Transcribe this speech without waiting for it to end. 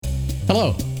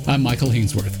Hello, I'm Michael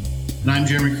Hainsworth. And I'm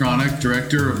Jeremy Cronick,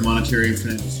 Director of Monetary and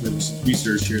Financial Services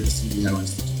Research here at the Steady Howe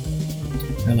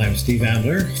Institute. And I'm Steve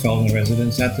Andler, Fellow in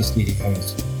Residence at the Steady Howe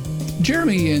Institute.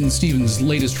 Jeremy and Stephen's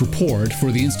latest report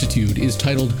for the Institute is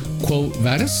titled, Quo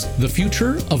Vadis? The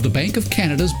Future of the Bank of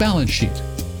Canada's Balance Sheet.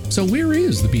 So where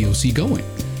is the BOC going?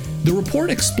 The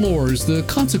report explores the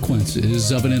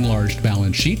consequences of an enlarged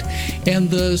balance sheet and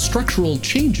the structural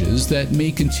changes that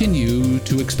may continue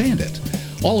to expand it.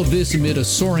 All of this amid a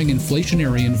soaring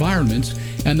inflationary environment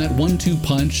and that 1-2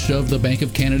 punch of the Bank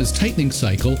of Canada's tightening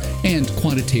cycle and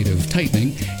quantitative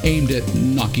tightening aimed at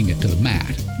knocking it to the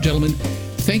mat. Gentlemen,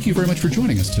 thank you very much for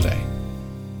joining us today.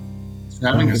 Thanks for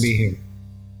having us. To be here.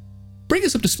 Bring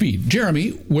us up to speed.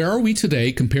 Jeremy, where are we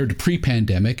today compared to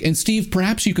pre-pandemic? And Steve,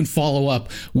 perhaps you can follow up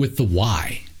with the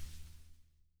why.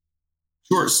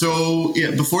 Sure. So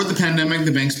before the pandemic,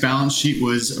 the bank's balance sheet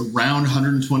was around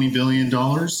 $120 billion.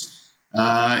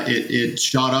 It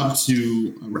shot up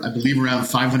to, I believe, around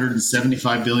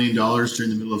 $575 billion during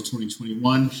the middle of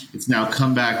 2021. It's now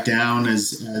come back down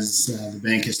as the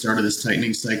bank has started this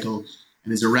tightening cycle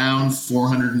and is around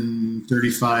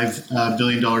 $435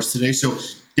 billion today. So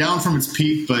down from its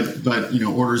peak, but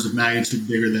orders of magnitude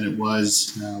bigger than it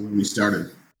was when we started.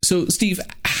 So, Steve,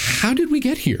 how did we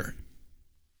get here?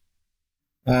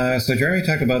 So Jeremy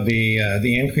talked about the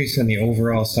increase in the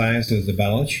overall size of the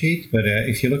balance sheet, but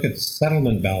if you look at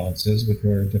settlement balances, which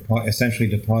were essentially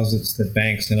deposits that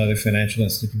banks and other financial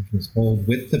institutions hold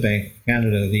with the Bank of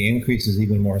Canada, the increase is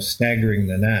even more staggering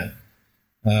than that.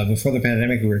 Before the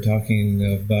pandemic, we were talking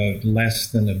about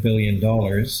less than $1 billion,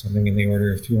 something in the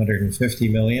order of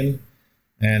 $250 million.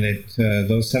 And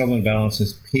those settlement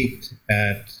balances peaked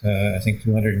at, I think,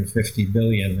 $250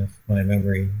 billion, if my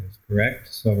memory is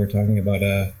correct. So we're talking about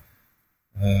an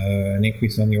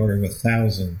increase on the order of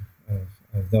 1,000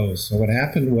 of those. So what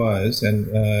happened was, and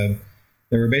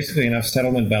there were basically enough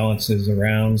settlement balances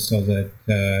around so that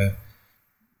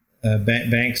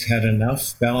banks had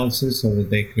enough balances so that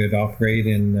they could operate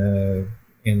in the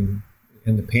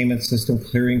payment system,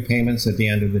 clearing payments at the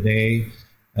end of the day.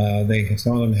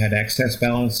 Some of them had excess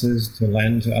balances to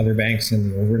lend to other banks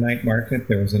in the overnight market.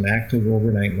 There was an active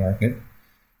overnight market.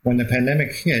 When the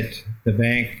pandemic hit, the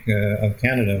Bank of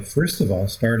Canada, first of all,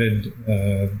 started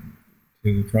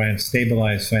to try and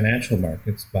stabilize financial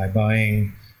markets by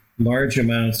buying large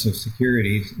amounts of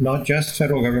securities, not just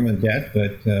federal government debt,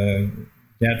 but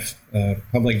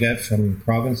public debt from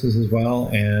provinces as well,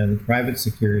 and private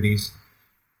securities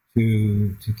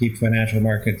to keep financial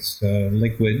markets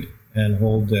liquid and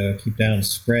keep down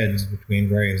spreads between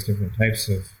various different types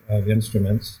of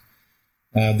instruments.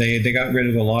 They got rid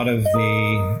of a lot of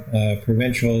the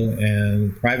provincial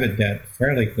and private debt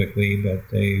fairly quickly, but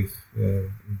the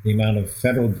amount of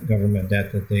federal government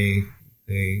debt that they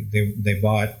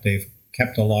bought, they've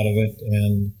kept a lot of it,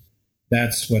 and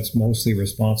that's what's mostly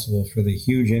responsible for the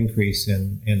huge increase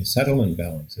in settlement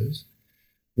balances.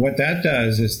 What that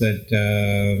does is that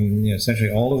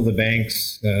essentially all of the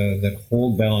banks that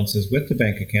hold balances with the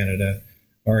Bank of Canada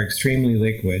are extremely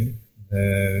liquid.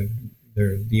 The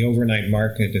overnight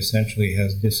market essentially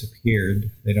has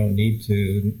disappeared. They don't need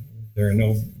to. There are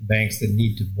no banks that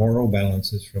need to borrow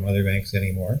balances from other banks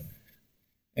anymore.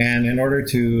 And in order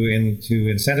to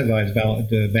incentivize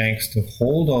the banks to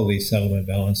hold all these settlement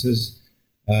balances,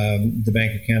 the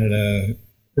Bank of Canada,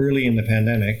 early in the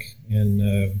pandemic,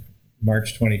 in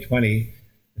March 2020,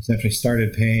 essentially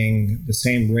started paying the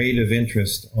same rate of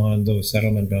interest on those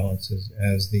settlement balances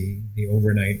as the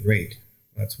overnight rate.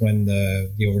 That's when the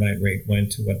overnight rate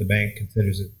went to what the bank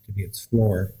considers it to be its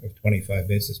floor of 25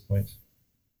 basis points.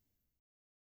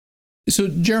 So,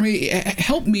 Jeremy,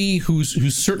 help me,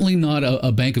 who's certainly not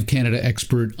a Bank of Canada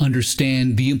expert,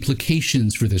 understand the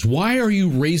implications for this. Why are you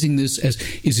raising this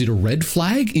is it a red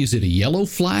flag? Is it a yellow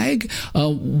flag?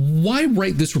 Why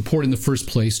write this report in the first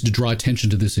place to draw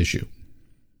attention to this issue?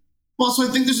 Well, so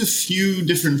I think there's a few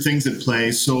different things at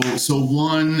play. So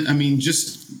one,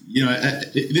 this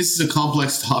is a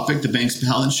complex topic, the bank's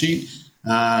balance sheet.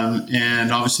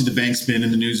 And obviously the bank's been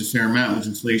in the news a fair amount with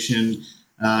inflation,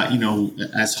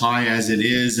 as high as it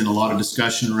is, and a lot of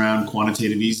discussion around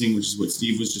quantitative easing, which is what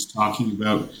Steve was just talking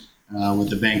about, what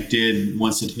the bank did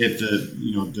once it hit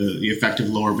the effective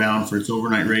lower bound for its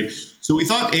overnight rate. So we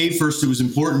thought, first, it was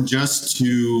important just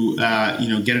to,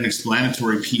 get an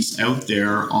explanatory piece out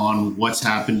there on what's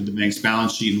happened to the bank's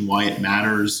balance sheet and why it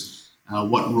matters,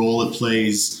 what role it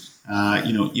plays,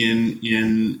 in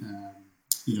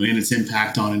its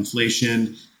impact on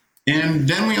inflation. And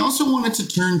then we also wanted to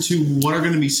turn to what are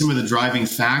going to be some of the driving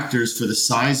factors for the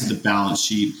size of the balance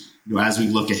sheet as we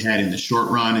look ahead in the short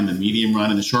run, in the medium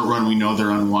run. In the short run, we know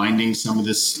they're unwinding some of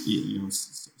this,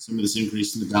 some of this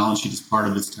increase in the balance sheet as part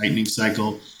of its tightening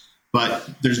cycle. But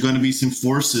there's going to be some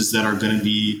forces that are going to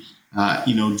be,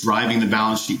 driving the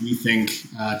balance sheet, we think,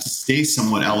 to stay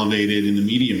somewhat elevated in the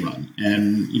medium run.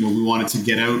 And, we wanted to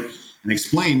get out and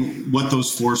explain what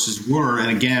those forces were,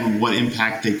 and again, what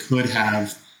impact they could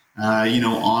have,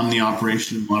 on the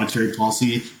operation of monetary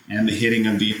policy and the hitting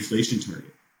of the inflation target.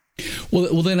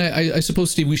 Well, then I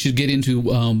suppose, Steve, we should get into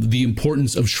the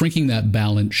importance of shrinking that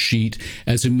balance sheet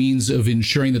as a means of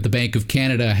ensuring that the Bank of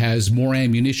Canada has more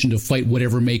ammunition to fight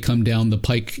whatever may come down the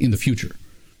pike in the future.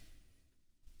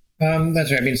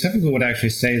 That's right. I mean, some people would actually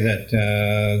say that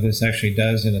this actually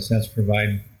does, in a sense,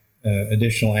 provide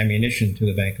additional ammunition to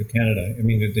the Bank of Canada. I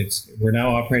mean, we're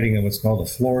now operating in what's called a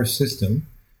floor system,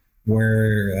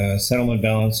 where settlement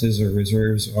balances or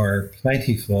reserves are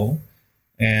plentiful,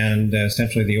 and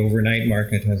essentially the overnight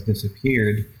market has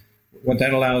disappeared. What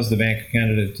that allows the Bank of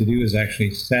Canada to do is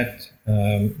actually set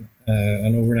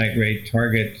an overnight rate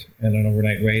target and an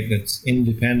overnight rate that's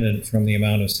independent from the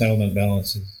amount of settlement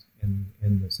balances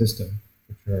in the system,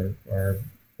 which are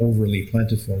overly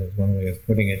plentiful, is one way of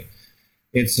putting it.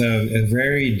 It's a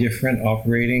very different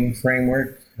operating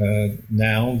framework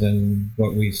now than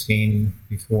what we've seen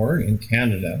before in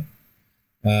Canada.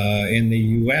 In the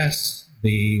U.S.,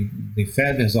 the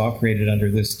Fed has operated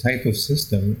under this type of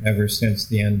system ever since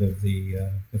the end of the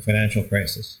financial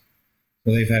crisis.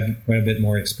 So they've had quite a bit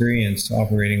more experience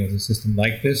operating with a system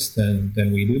like this than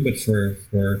we do. But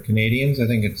for Canadians, I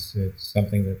think it's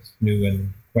something that's new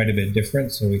and quite a bit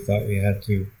different. So we thought we had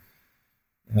to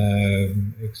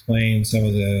explain some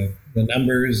of the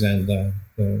numbers and the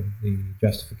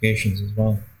justifications as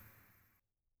well.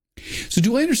 So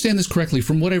do I understand this correctly?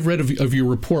 From what I've read of your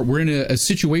report, we're in a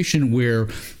situation where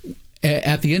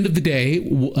at the end of the day,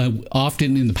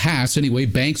 often in the past anyway,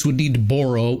 banks would need to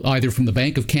borrow either from the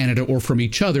Bank of Canada or from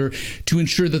each other to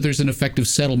ensure that there's an effective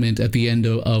settlement at the end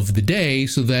of the day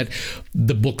so that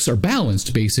the books are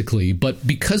balanced, basically. But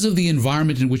because of the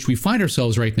environment in which we find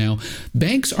ourselves right now,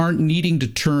 banks aren't needing to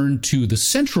turn to the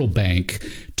central bank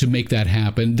to make that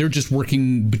happen. They're just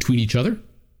working between each other.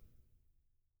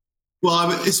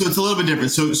 Well, so it's a little bit different.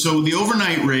 So the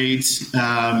overnight rate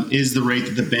is the rate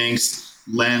that the banks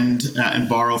lend and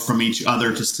borrow from each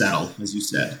other to settle, as you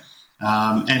said.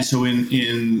 And so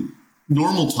in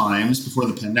normal times, before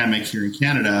the pandemic here in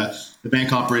Canada, the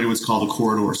bank operated what's called a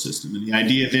corridor system. And the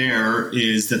idea there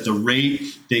is that the rate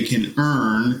they can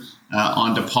earn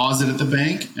on deposit at the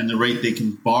bank and the rate they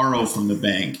can borrow from the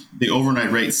bank, the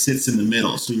overnight rate sits in the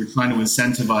middle. So you're trying to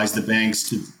incentivize the banks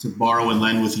to borrow and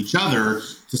lend with each other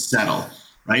to settle,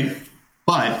 right?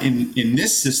 But in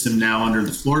this system now, under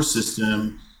the floor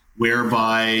system,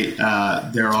 whereby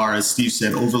there are, as Steve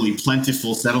said, overly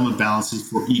plentiful settlement balances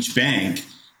for each bank,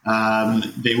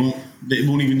 they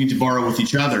won't even need to borrow with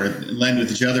each other, lend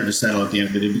with each other to settle at the end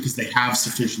of the day because they have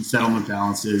sufficient settlement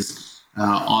balances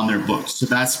on their books. So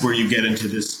that's where you get into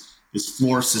this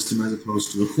floor system as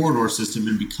opposed to a corridor system.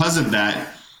 And because of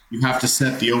that, you have to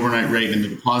set the overnight rate and the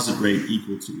deposit rate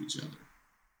equal to each other.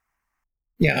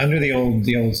 Yeah, under the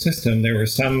old system, there were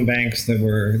some banks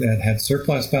that had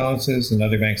surplus balances and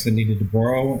other banks that needed to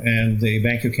borrow, and the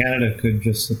Bank of Canada could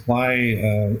just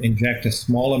inject a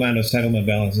small amount of settlement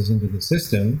balances into the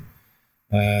system,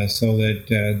 so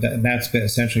that's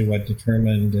essentially what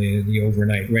determined the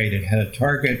overnight rate. It had a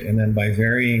target, and then by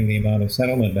varying the amount of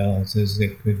settlement balances,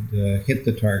 it could hit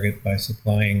the target by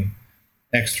supplying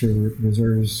extra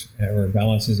reserves or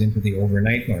balances into the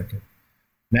overnight market.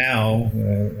 Now,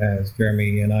 as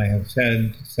Jeremy and I have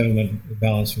said, settlement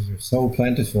balances are so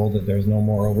plentiful that there's no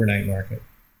more overnight market.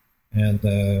 And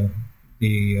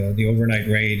the overnight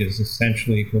rate is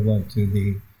essentially equivalent to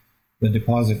the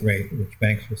deposit rate which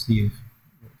banks receive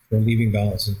for leaving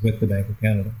balances with the Bank of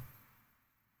Canada.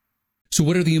 So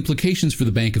what are the implications for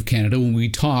the Bank of Canada when we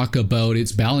talk about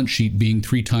its balance sheet being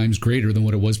 3 times greater than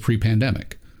what it was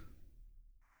pre-pandemic?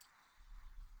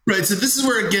 Right. So this is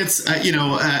where it gets,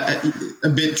 a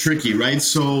bit tricky, right?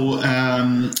 So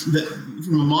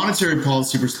from a monetary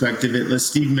policy perspective, as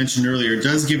Steve mentioned earlier, it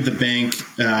does give the bank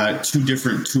 2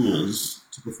 different tools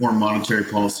to perform monetary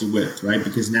policy with, right?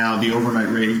 Because now the overnight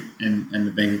rate and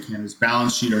the Bank of Canada's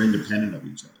balance sheet are independent of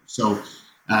each other. So,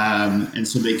 and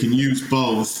so they can use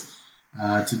both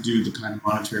to do the kind of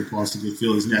monetary policy they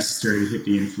feel is necessary to hit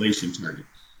the inflation target.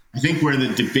 I think where the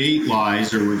debate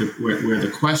lies, or where the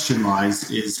question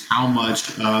lies, is how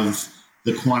much of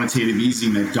the quantitative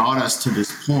easing that got us to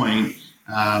this point,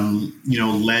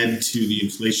 led to the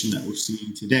inflation that we're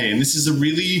seeing today. And this is a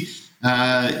really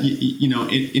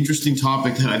Interesting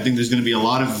topic that I think there's going to be a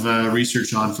lot of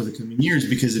research on for the coming years,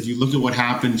 because if you look at what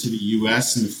happened to the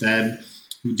U.S. and the Fed,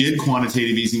 who did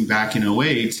quantitative easing back in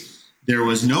 2008, there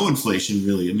was no inflation,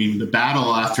 really. I mean, the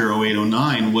battle after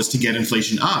 2008-09 was to get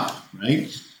inflation up,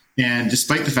 right? And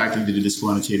despite the fact that they did this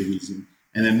quantitative easing.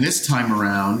 And then this time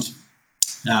around,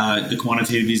 the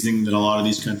quantitative easing that a lot of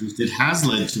these countries did has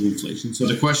led to inflation. So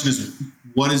the question is,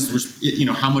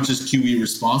 how much is QE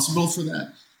responsible for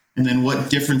that? And then what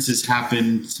differences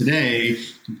happen today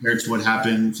compared to what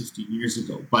happened 15 years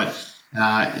ago? But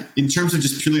in terms of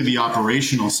just purely the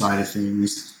operational side of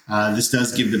things, this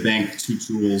does give the bank two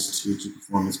tools to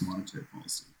perform its monetary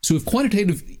policy. So if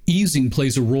quantitative easing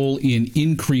plays a role in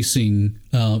increasing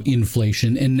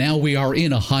inflation, and now we are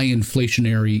in a high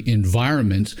inflationary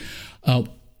environment,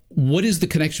 what is the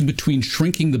connection between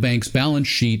shrinking the bank's balance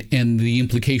sheet and the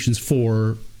implications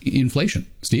for inflation?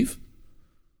 Steve?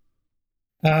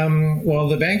 Well,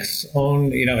 the banks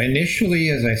own, initially,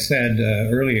 as I said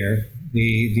earlier,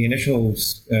 the initial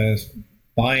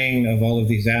buying of all of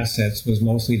these assets was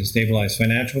mostly to stabilize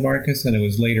financial markets. And it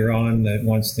was later on that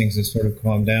once things had sort of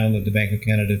calmed down, that the Bank of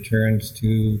Canada turned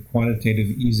to quantitative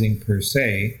easing per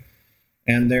se.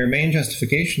 And their main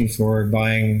justification for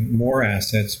buying more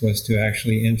assets was to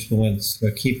actually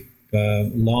keep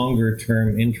longer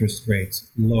term interest rates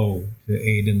low to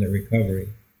aid in the recovery.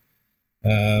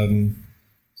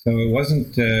 So it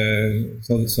wasn't,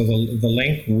 so the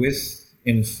link with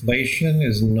inflation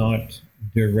is not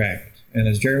direct. And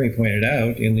as Jeremy pointed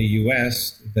out, in the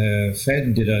US, the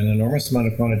Fed did an enormous amount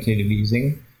of quantitative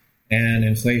easing, and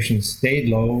inflation stayed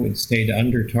low. It stayed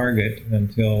under target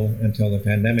until the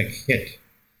pandemic hit.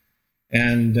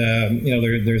 And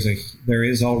there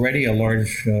is already a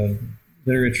large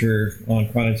literature on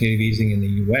quantitative easing in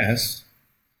the US.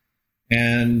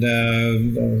 And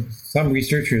some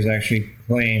researchers actually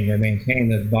claim or maintain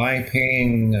that by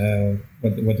paying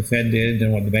what the Fed did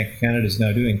and what the Bank of Canada is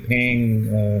now doing,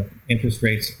 paying interest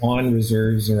rates on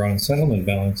reserves or on settlement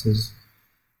balances,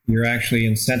 you're actually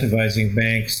incentivizing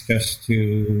banks just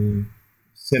to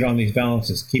sit on these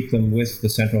balances, keep them with the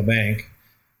central bank,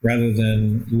 rather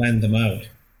than lend them out.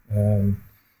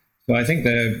 So I think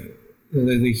the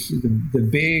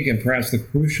big and perhaps the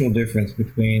crucial difference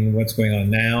between what's going on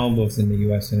now, both in the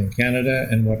US and in Canada,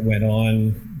 and what went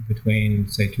on between,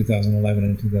 say, 2011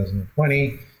 and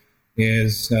 2020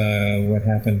 is what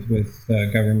happened with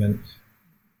government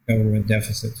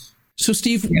deficits. So,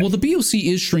 Steve, while the BOC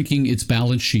is shrinking its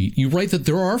balance sheet, you write that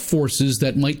there are forces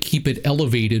that might keep it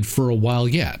elevated for a while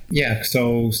yet. Yeah,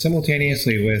 so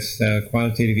simultaneously with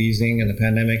quantitative easing and the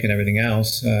pandemic and everything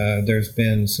else, there's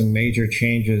been some major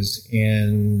changes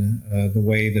in the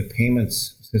way the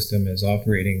payments system is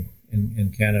operating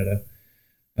in Canada.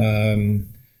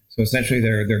 So essentially,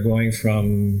 they're going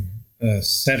from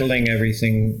settling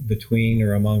everything between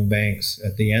or among banks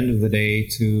at the end of the day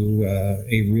to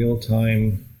a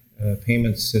real-time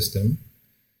payment system.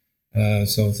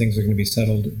 So things are going to be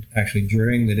settled actually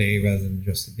during the day rather than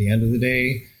just at the end of the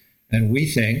day. And we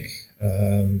think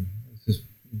this is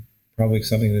probably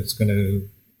something that's going to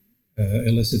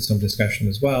elicit some discussion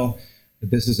as well, that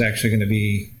this is actually going to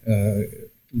be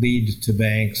lead to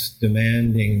banks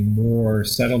demanding more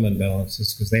settlement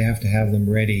balances because they have to have them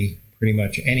ready pretty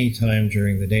much any time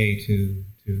during the day to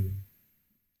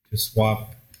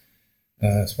swap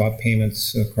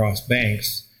payments across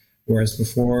banks. Whereas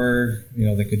before,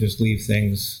 they could just leave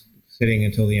things sitting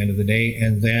until the end of the day,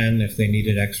 and then if they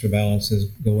needed extra balances,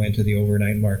 go into the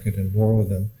overnight market and borrow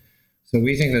them. So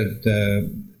we think that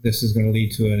this is going to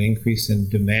lead to an increase in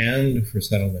demand for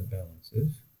settlement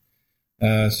balances.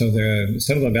 So the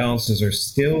settlement balances are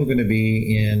still going to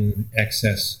be in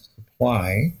excess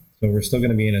supply. So we're still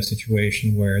going to be in a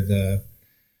situation where the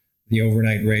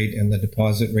overnight rate and the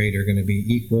deposit rate are going to be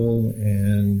equal,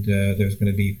 and there's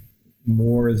going to be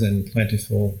more than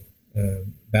plentiful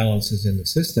balances in the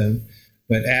system.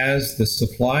 But as the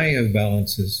supply of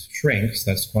balances shrinks,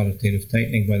 that's quantitative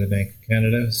tightening by the Bank of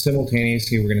Canada,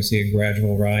 simultaneously we're going to see a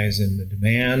gradual rise in the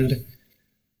demand.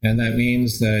 And that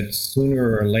means that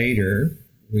sooner or later,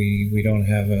 we don't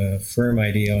have a firm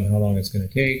idea on how long it's going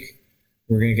to take.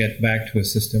 We're going to get back to a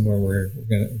system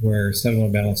where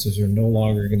settlement balances are no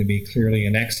longer going to be clearly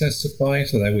in excess supply.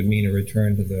 So that would mean a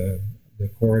return to the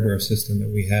corridor system that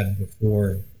we had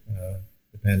before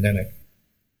the pandemic.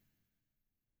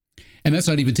 And that's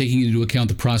not even taking into account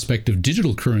the prospect of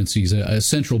digital currencies, a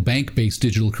central bank-based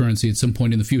digital currency at some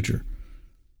point in the future.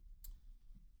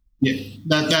 Yeah,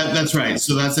 that's right.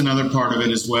 So that's another part of it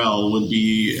as well, would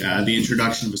be the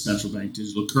introduction of a central bank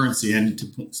digital currency. And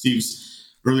to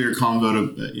Steve's earlier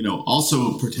comment about,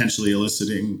 also potentially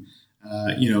eliciting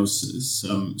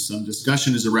some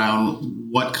discussion is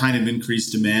around what kind of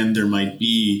increased demand there might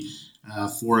be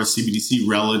for a CBDC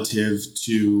relative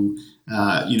to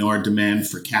our demand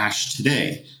for cash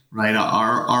today. Right.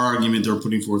 Our argument they're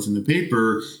putting forth in the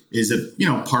paper is that,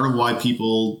 part of why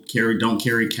people don't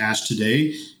carry cash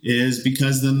today is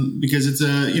because it's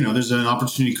there's an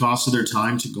opportunity cost of their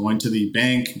time to going to the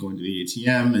bank, going to the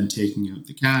ATM and taking out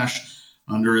the cash.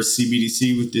 Under a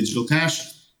CBDC with digital cash,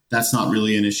 that's not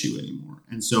really an issue anymore.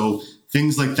 And so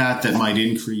things like that might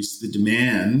increase the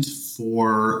demand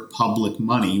for public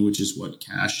money, which is what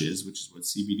cash is, which is what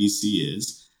CBDC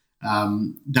is.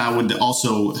 That would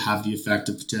also have the effect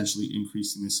of potentially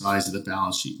increasing the size of the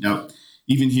balance sheet. Now,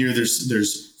 even here,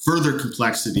 there's further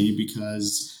complexity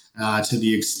because to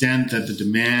the extent that the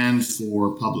demand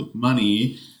for public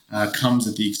money comes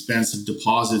at the expense of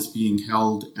deposits being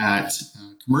held at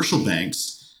commercial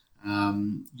banks,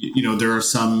 there are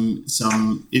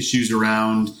some issues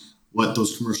around what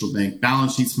those commercial bank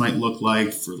balance sheets might look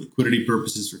like for liquidity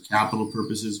purposes, for capital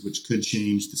purposes, which could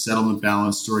change the settlement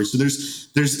balance story. So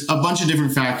there's a bunch of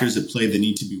different factors at play that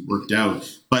need to be worked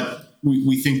out. But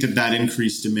we think that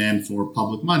increased demand for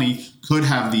public money could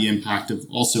have the impact of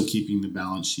also keeping the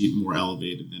balance sheet more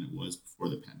elevated than it was before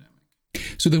the pandemic.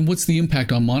 So then what's the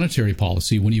impact on monetary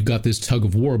policy when you've got this tug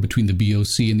of war between the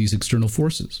BOC and these external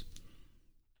forces?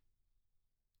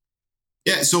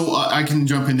 Yeah, so I can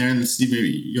jump in there, and Steve, maybe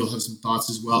you'll have some thoughts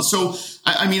as well. So,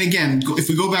 I mean, again, if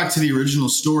we go back to the original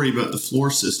story about the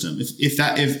floor system,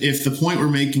 if the point we're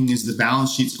making is the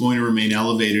balance sheet's going to remain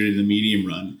elevated in the medium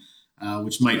run,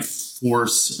 which might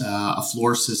force a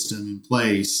floor system in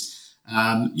place,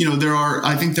 there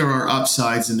are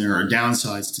upsides and there are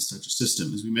downsides to such a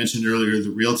system. As we mentioned earlier, the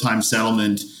real-time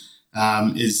settlement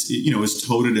is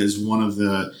touted as one of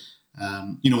the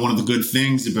good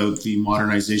things about the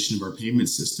modernization of our payment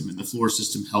system, and the floor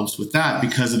system helps with that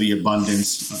because of the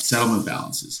abundance of settlement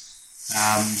balances.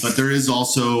 But there is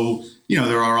also,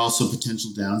 there are also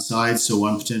potential downsides. So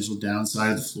one potential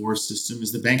downside of the floor system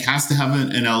is the bank has to have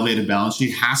an elevated balance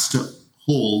sheet, has to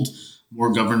hold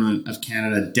more Government of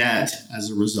Canada debt as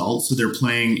a result. So they're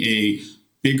playing a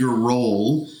bigger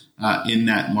role in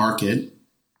that market.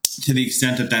 To the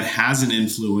extent that has an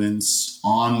influence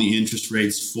on the interest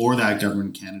rates for that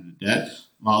Government of Canada debt,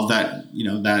 well, that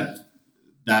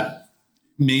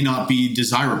may not be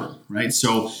desirable, right?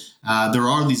 So there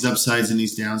are these upsides and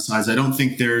these downsides. I don't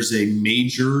think there's a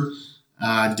major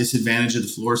disadvantage of the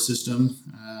floor system,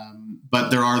 but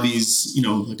there are these,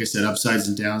 like I said, upsides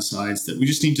and downsides that we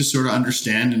just need to sort of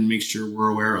understand and make sure we're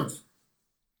aware of.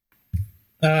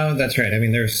 That's right. I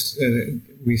mean,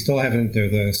 we still haven't,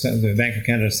 the Bank of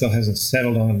Canada still hasn't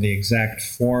settled on the exact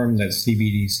form that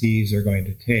CBDCs are going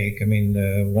to take. I mean,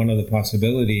 one of the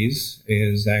possibilities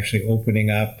is actually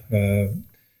opening up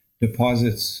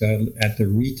deposits at the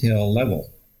retail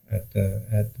level at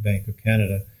the Bank of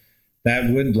Canada. That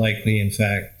would likely, in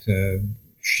fact,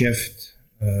 shift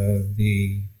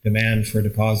the demand for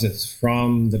deposits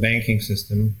from the banking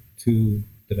system to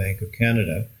the Bank of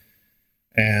Canada.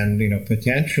 And,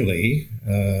 potentially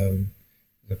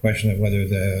the question of whether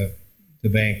the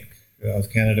Bank of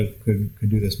Canada could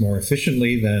do this more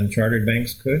efficiently than chartered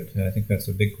banks could. And I think that's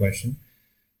a big question.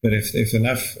 But if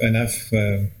enough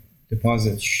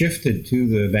deposits shifted to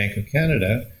the Bank of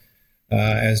Canada,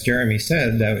 as Jeremy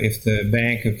said, that if the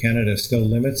Bank of Canada still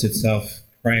limits itself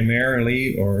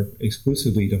primarily or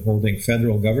exclusively to holding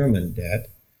federal government debt,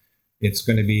 it's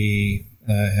going to be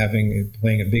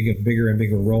playing a bigger and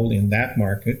bigger role in that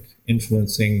market,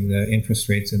 influencing the interest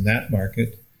rates in that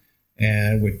market,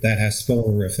 and that has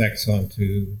spillover effects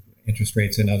onto interest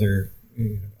rates in other,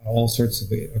 all sorts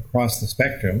of across the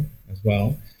spectrum as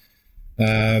well.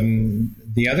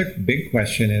 The other big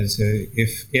question is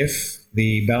if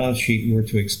the balance sheet were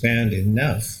to expand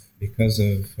enough because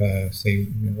of,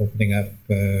 opening up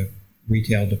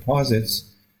retail deposits,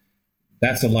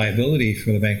 that's a liability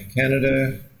for the Bank of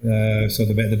Canada. So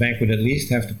the bank would at least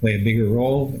have to play a bigger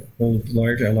role, hold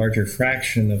a larger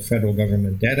fraction of federal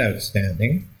government debt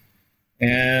outstanding,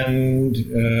 and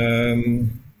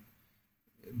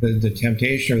the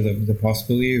temptation or the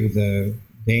possibility of the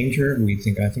danger,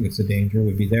 I think it's a danger,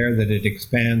 would be there that it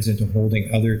expands into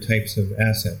holding other types of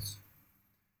assets.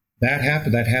 That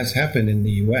has happened in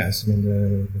the U.S. I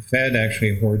mean, the Fed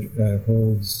actually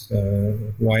holds a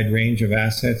wide range of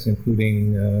assets,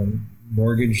 including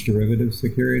mortgage derivative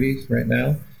securities right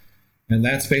now. And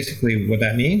that's basically what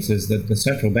that means is that the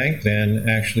central bank then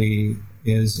actually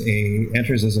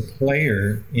enters as a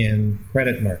player in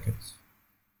credit markets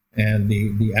and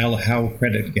how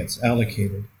credit gets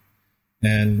allocated.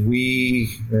 And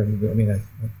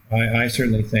I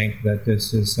certainly think that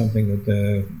this is something that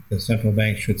the central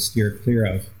bank should steer clear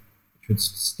of. It should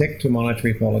stick to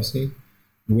monetary policy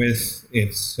with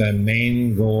its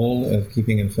main goal of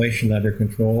keeping inflation under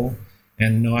control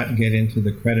and not get into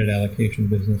the credit allocation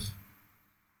business.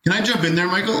 Can I jump in there,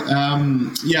 Michael?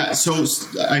 So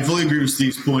I fully agree with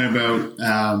Steve's point about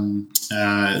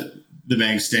the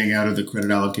bank staying out of the credit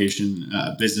allocation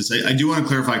business. I do want to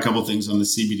clarify a couple of things on the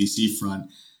CBDC front.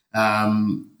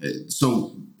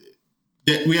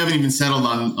 We haven't even settled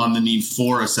on the need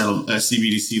for a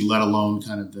CBDC, let alone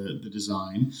kind of the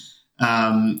design.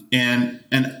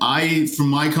 And I, from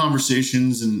my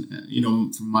conversations and,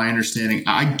 from my understanding,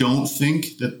 I don't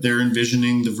think that they're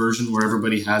envisioning the version where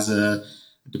everybody has a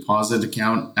deposit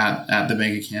account at the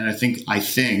Bank of Canada. I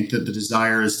think that the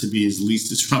desire is to be as least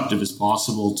disruptive as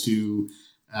possible to,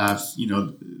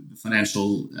 the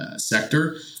financial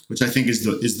sector, which I think is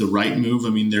the right move.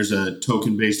 I mean, there's a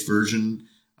token-based version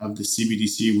of the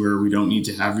CBDC where we don't need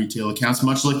to have retail accounts,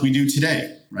 much like we do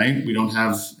today, right? We don't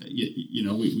have,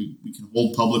 we can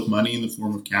hold public money in the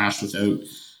form of cash without,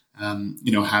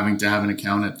 having to have an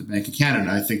account at the Bank of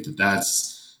Canada. I think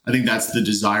that's the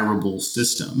desirable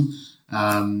system.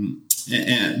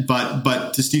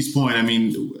 But to Steve's point, I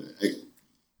mean,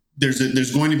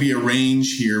 there's going to be a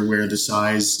range here where the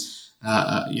size,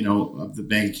 of the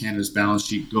Bank of Canada's balance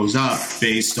sheet goes up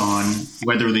based on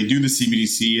whether they do the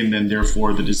CBDC and then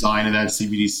therefore the design of that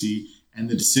CBDC and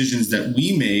the decisions that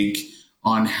we make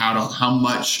on how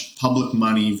much public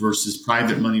money versus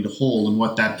private money to hold and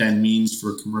what that then means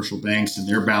for commercial banks and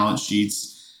their balance sheets.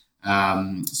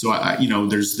 I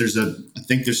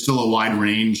think there's still a wide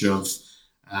range of,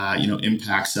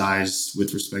 impact size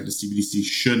with respect to CBDC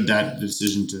should the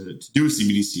decision to do a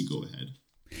CBDC go ahead.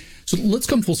 So let's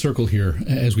come full circle here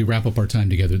as we wrap up our time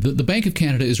together. The Bank of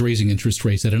Canada is raising interest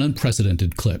rates at an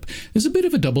unprecedented clip. It's a bit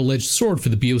of a double-edged sword for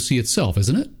the BOC itself,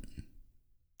 isn't it?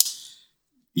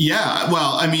 Yeah,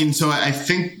 well, I mean, so I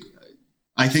think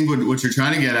what you're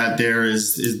trying to get at there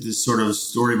is this sort of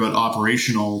story about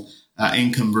operational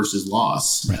income versus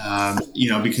loss. Right.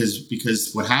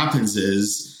 Because what happens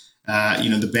is,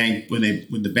 the bank when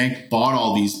the bank bought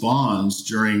all these bonds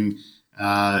during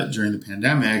the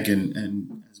pandemic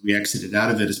and as we exited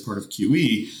out of it as part of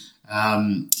QE,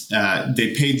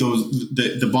 they paid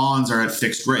the bonds are at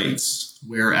fixed rates,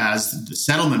 whereas the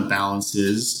settlement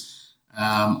balances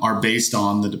are based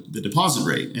on the deposit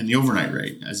rate and the overnight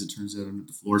rate, as it turns out under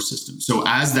the floor system. So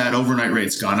as that overnight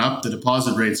rate's gone up, the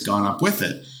deposit rate's gone up with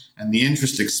it, and the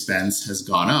interest expense has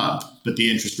gone up, but the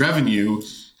interest revenue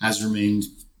has remained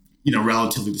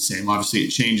relatively the same. Obviously, it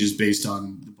changes based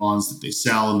on the bonds that they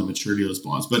sell and the maturity of those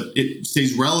bonds, but it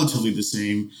stays relatively the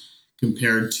same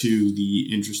compared to the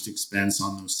interest expense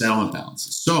on those settlement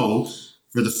balances. So,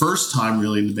 for the first time,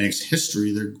 really in the bank's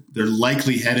history, they're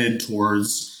likely headed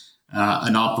towards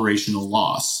an operational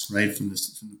loss, right? From the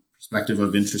perspective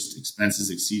of interest expenses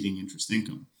exceeding interest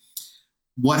income.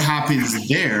 What happens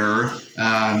there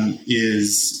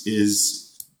is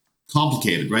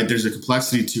complicated, right? There's a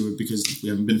complexity to it because we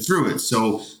haven't been through it.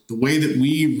 So the way that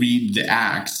we read the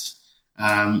act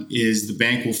is the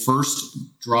bank will first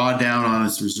draw down on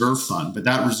its reserve fund, but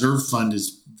that reserve fund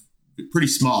is pretty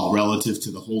small relative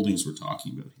to the holdings we're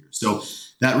talking about here. So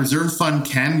that reserve fund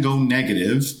can go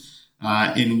negative,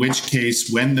 in which case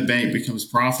when the bank becomes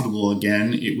profitable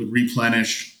again, it would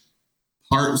replenish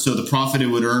part. So the profit it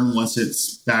would earn once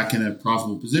it's back in a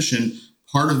profitable position,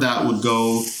 part of that would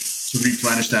go to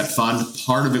replenish that fund.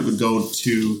 Part of it would go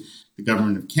to the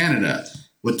government of Canada.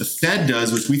 What the Fed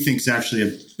does, which we think is actually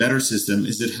a better system,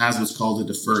 is it has what's called a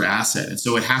deferred asset. And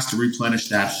so it has to replenish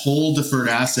that whole deferred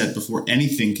asset before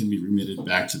anything can be remitted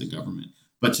back to the government.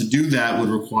 But to do that would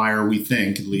require, we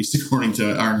think, at least according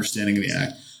to our understanding of the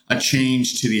Act, a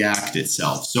change to the Act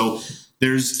itself. So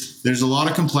there's a lot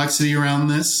of complexity around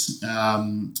this,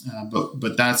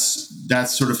 but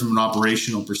that's sort of from an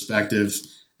operational perspective,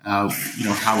 how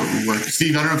it would work.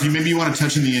 Steve, I don't know if you want to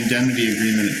touch on the indemnity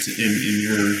agreement in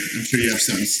your, I'm sure you have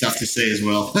some stuff to say as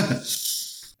well.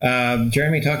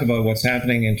 Jeremy talked about what's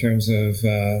happening in terms of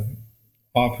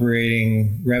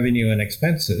operating revenue and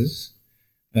expenses.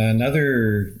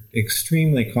 Another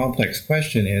extremely complex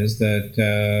question is that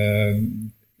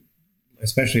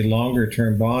especially longer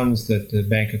term bonds that the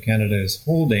Bank of Canada is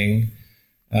holding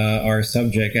are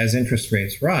subject, as interest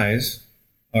rates rise,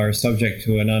 are subject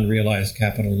to an unrealized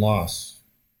capital loss.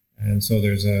 And so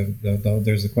there's a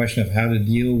question of how to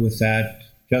deal with that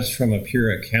just from a pure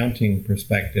accounting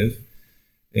perspective.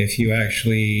 If you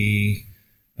actually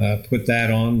put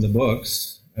that on the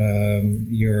books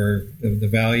the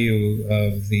value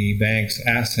of the bank's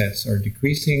assets are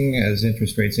decreasing as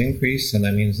interest rates increase, and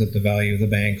that means that the value of the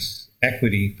bank's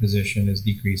equity position is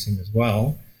decreasing as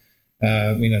well. So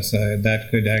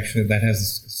that has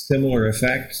a similar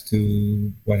effect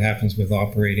to what happens with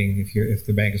operating if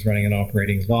the bank is running an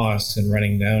operating loss and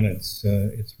running down its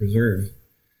reserve.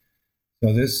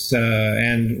 So this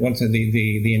and once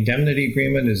the indemnity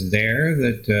agreement is there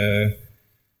that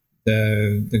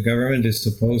the government is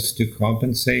supposed to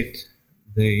compensate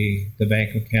the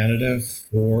Bank of Canada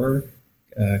for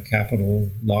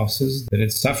capital losses that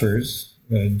it suffers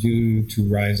due to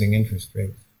rising interest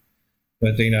rates.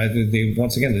 But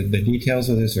once again, the details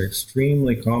of this are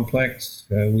extremely complex.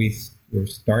 We've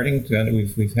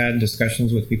had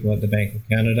discussions with people at the Bank of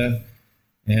Canada,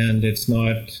 and it's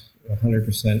not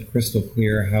 100% crystal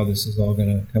clear how this is all going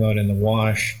to come out in the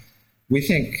wash. We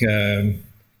think the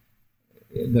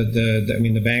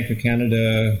Bank of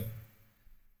Canada,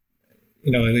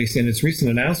 at least in its recent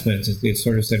announcements, it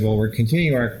sort of said, well, we're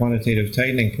continuing our quantitative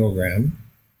tightening program.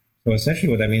 So essentially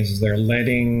what that means is they're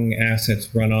letting assets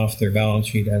run off their balance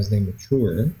sheet as they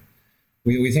mature.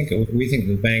 We think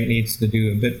the bank needs to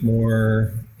do a bit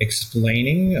more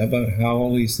explaining about how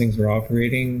all these things are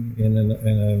operating in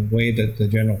a way that the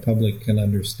general public can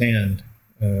understand.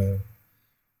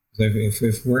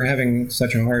 If we're having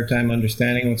such a hard time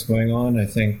understanding what's going on, I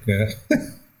think the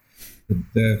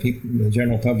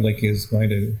general public is going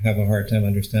to have a hard time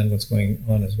understanding what's going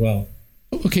on as well.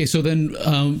 Okay, so then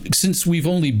since we've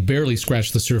only barely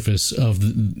scratched the surface of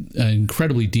the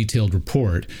incredibly detailed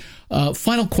report,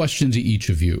 final question to each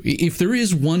of you. If there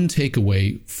is one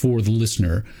takeaway for the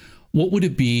listener, what would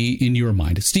it be in your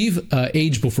mind? Steve,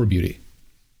 age before beauty.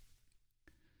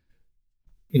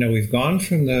 We've gone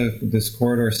from this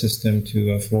corridor system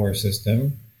to a floor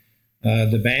system.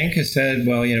 The bank has said,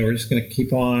 well, we're just going to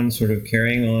keep on sort of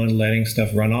carrying on, letting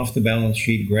stuff run off the balance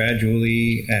sheet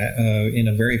gradually in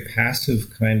a very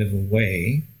passive kind of a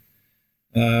way.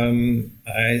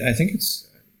 I think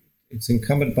it's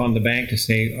incumbent upon the bank to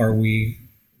say, are we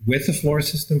with the floor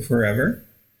system forever?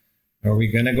 Are we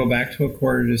going to go back to a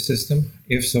corridor system?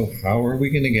 If so, how are we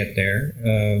going to get there?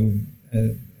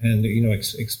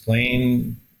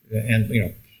 Explain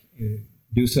and,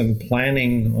 do some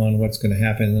planning on what's going to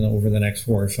happen over the next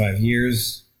 4 or 5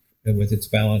 years with its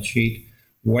balance sheet,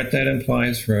 what that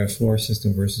implies for a floor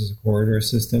system versus a corridor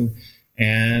system,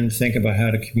 and think about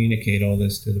how to communicate all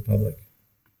this to the public.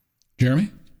 Jeremy?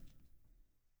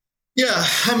 Yeah,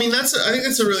 I think that's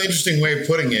a really interesting way of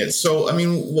putting it. So,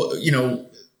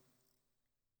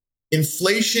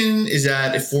 inflation is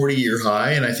at a 40-year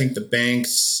high, and I think the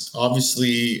banks,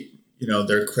 obviously,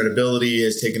 their credibility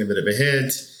has taken a bit of a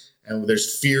hit. And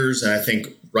there's fears, and I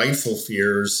think rightful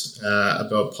fears,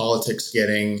 about politics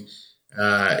getting,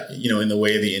 in the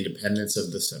way of the independence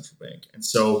of the central bank. And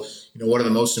so, one of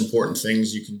the most important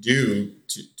things you can do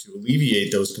to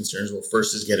alleviate those concerns, well,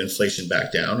 first is get inflation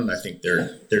back down, and I think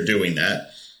they're doing that,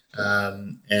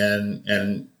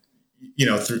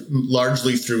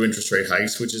 largely through interest rate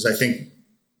hikes, which is, I think,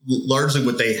 largely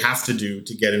what they have to do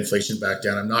to get inflation back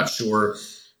down. I'm not sure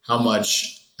how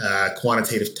much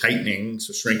quantitative tightening,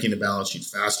 so shrinking the balance sheet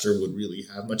faster, would really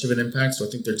have much of an impact. So I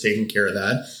think they're taking care of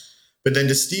that. But then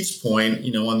to Steve's point,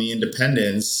 on the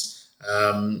independence,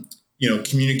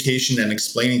 communication and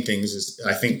explaining things is,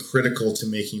 I think, critical to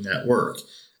making that work.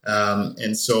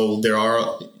 And so there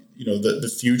are,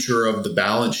 the future of the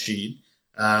balance sheet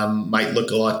might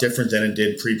look a lot different than it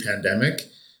did pre-pandemic.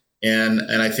 And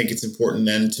I think it's important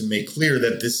then to make clear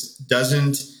that this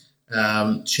doesn't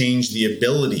change the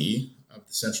ability of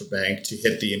the central bank to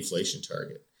hit the inflation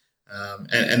target.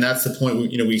 And that's the point.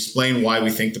 We explain why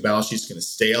we think the balance sheet is going to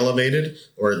stay elevated,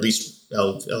 or at least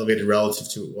elevated relative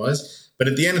to what it was. But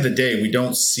at the end of the day, we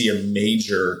don't see a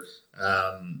major,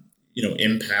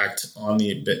 impact on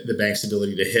the bank's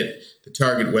ability to hit the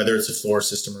target, whether it's a floor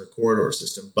system or a corridor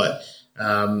system. But,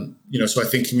 so I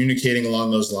think communicating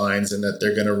along those lines, and that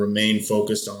they're going to remain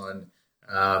focused on,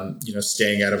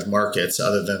 staying out of markets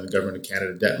other than the Government of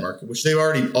Canada debt market, which they've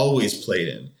always played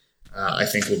in, I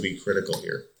think will be critical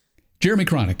here. Jeremy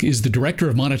Kronick is the Director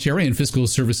of Monetary and Fiscal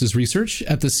Services Research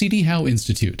at the C.D. Howe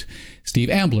Institute. Steve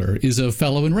Ambler is a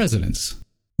Fellow in Residence.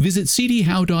 Visit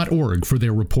cdhowe.org for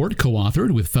their report,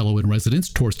 co-authored with Fellow in Residence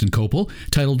Torsten Koppel,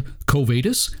 titled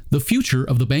Covatus, The Future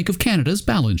of the Bank of Canada's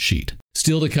Balance Sheet.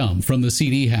 Still to come from the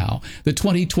CD How, the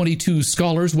 2022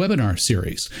 Scholars Webinar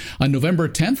Series. On November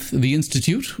 10th, the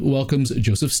Institute welcomes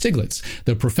Joseph Stiglitz,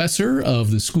 the professor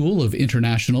of the School of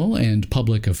International and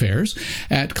Public Affairs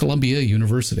at Columbia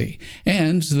University,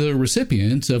 and the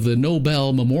recipient of the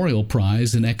Nobel Memorial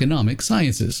Prize in Economic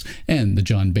Sciences and the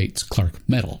John Bates Clark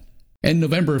Medal. And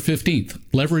November 15th,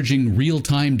 Leveraging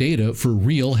Real-Time Data for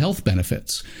Real Health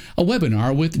Benefits, a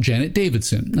webinar with Janet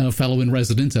Davidson, a fellow in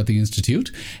residence at the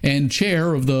Institute and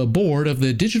chair of the board of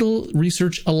the Digital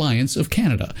Research Alliance of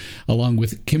Canada, along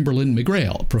with Kimberlyn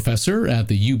McGrail, professor at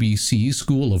the UBC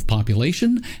School of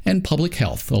Population and Public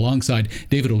Health, alongside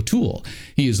David O'Toole.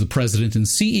 He is the president and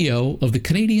CEO of the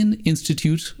Canadian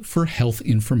Institute for Health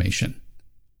Information.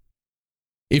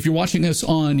 If you're watching us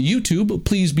on YouTube,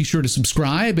 please be sure to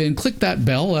subscribe and click that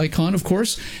bell icon, of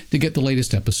course, to get the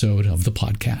latest episode of the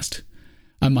podcast.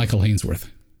 I'm Michael Hainsworth.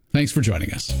 Thanks for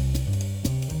joining us.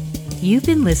 You've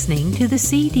been listening to the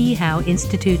CD How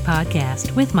Institute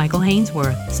podcast with Michael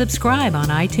Hainsworth. Subscribe on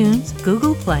iTunes,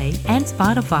 Google Play, and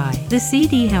Spotify. The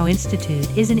CD How Institute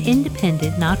is an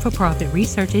independent, not-for-profit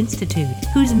research institute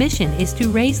whose mission is to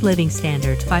raise living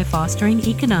standards by fostering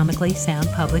economically sound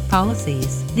public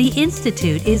policies. The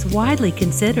Institute is widely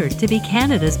considered to be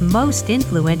Canada's most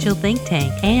influential think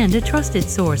tank and a trusted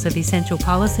source of essential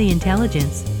policy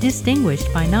intelligence,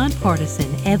 distinguished by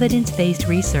nonpartisan, evidence-based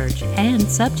research and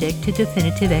subject to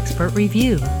definitive expert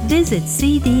review. Visit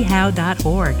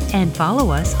cdhow.org and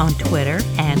follow us on Twitter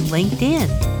and LinkedIn.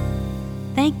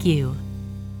 Thank you.